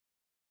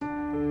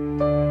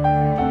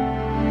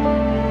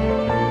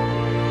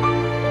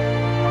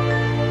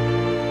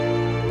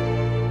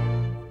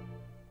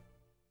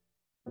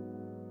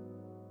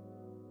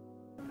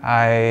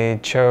I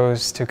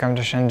chose to come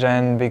to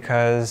Shenzhen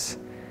because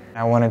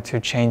I wanted to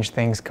change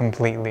things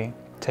completely,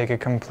 take it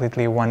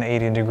completely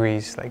 180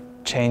 degrees, like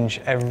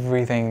change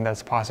everything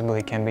that's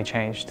possibly can be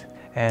changed.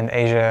 And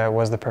Asia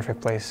was the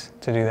perfect place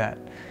to do that.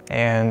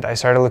 And I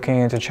started looking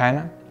into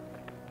China,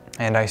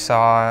 and I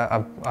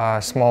saw a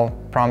small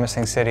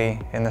promising city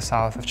in the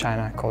south of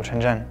China called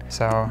Shenzhen.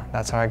 So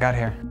that's how I got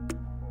here.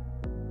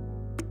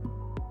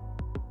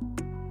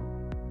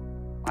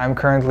 I'm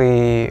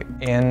currently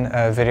in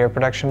a video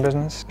production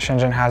business.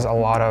 Shenzhen has a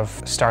lot of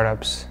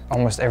startups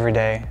almost every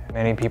day.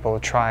 Many people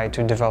try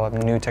to develop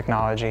new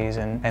technologies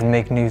and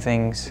make new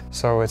things,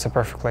 so it's a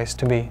perfect place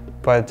to be.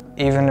 But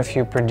even if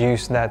you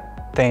produce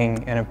that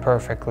thing in a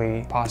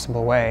perfectly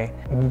possible way,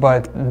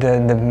 but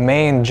the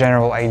main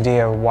general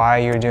idea why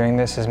you're doing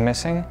this is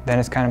missing, then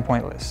it's kind of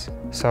pointless.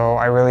 So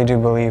I really do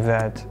believe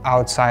that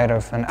outside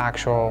of an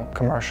actual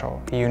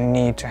commercial, you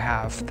need to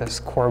have this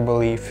core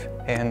belief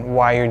in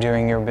why you're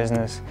doing your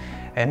business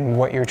and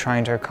what you're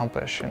trying to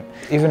accomplish. And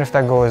even if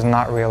that goal is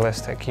not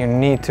realistic, you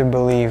need to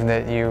believe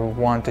that you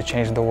want to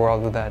change the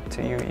world with that.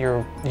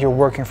 You're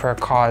working for a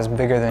cause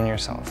bigger than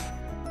yourself.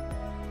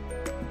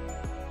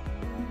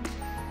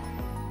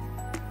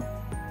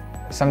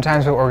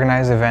 Sometimes we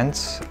organize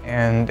events,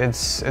 and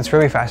it's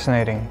really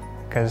fascinating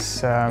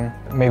because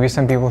maybe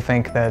some people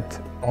think that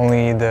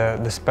only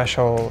the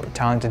special,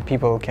 talented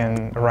people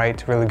can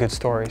write really good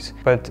stories.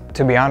 But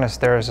to be honest,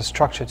 there is a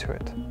structure to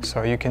it.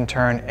 So you can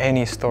turn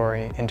any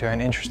story into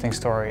an interesting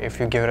story if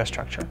you give it a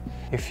structure.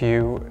 If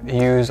you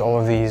use all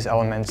of these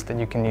elements that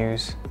you can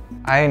use.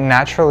 I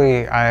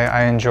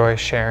enjoy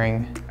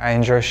sharing. I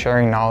enjoy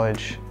sharing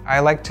knowledge. I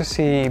like to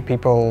see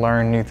people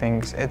learn new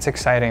things. It's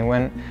exciting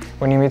when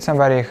you meet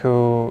somebody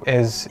who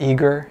is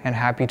eager and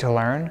happy to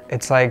learn.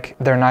 It's like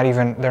they're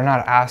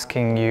not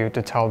asking you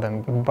to tell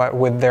them, but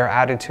with their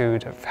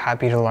attitude of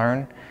happy to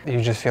learn,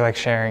 you just feel like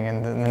sharing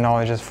and the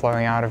knowledge is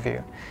flowing out of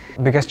you.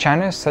 Because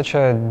China is such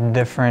a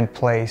different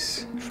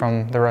place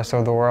from the rest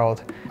of the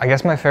world. I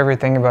guess my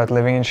favorite thing about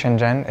living in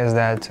Shenzhen is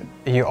that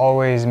you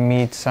always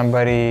meet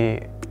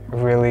somebody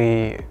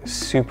really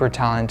super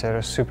talented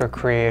or super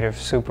creative,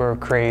 super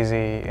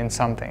crazy in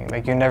something.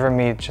 Like you never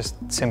meet just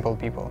simple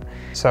people.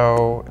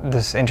 So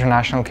this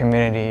international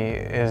community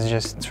is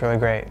it's really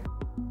great.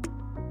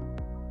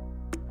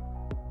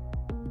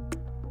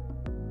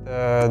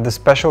 The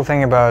special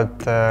thing about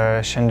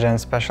the Shenzhen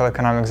Special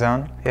Economic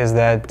Zone is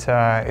that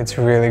it's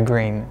really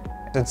green.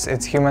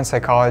 It's human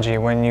psychology.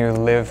 When you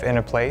live in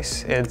a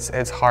place,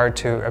 it's hard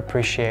to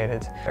appreciate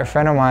it. A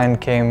friend of mine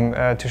came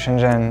to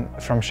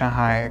Shenzhen from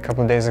Shanghai a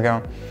couple of days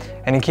ago,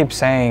 and he keeps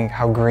saying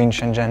how green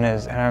Shenzhen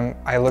is. And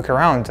I look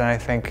around and I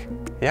think,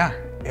 yeah,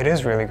 it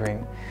is really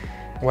green.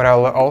 What I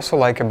also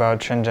like about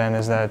Shenzhen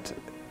is that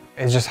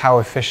it's just how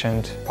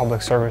efficient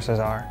public services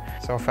are,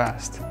 so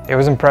fast. It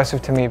was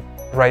impressive to me.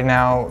 Right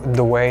now,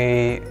 the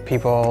way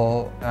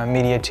people,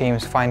 media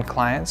teams find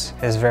clients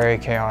is very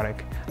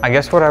chaotic. I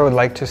guess what I would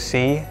like to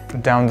see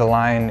down the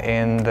line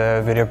in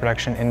the video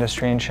production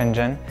industry in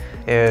Shenzhen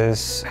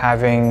is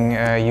having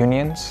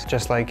unions,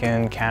 just like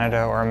in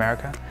Canada or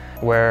America,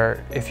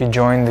 where if you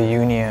join the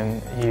union,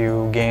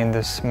 you gain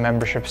this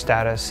membership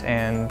status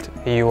and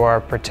you are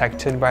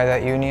protected by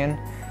that union.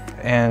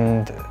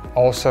 And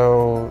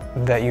also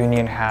that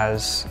union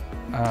has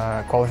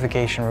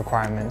qualification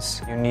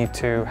requirements. You need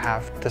to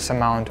have this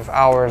amount of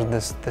hours,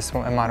 this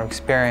amount of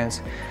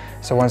experience.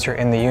 So once you're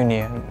in the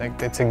union,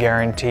 it's a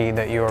guarantee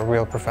that you're a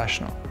real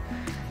professional.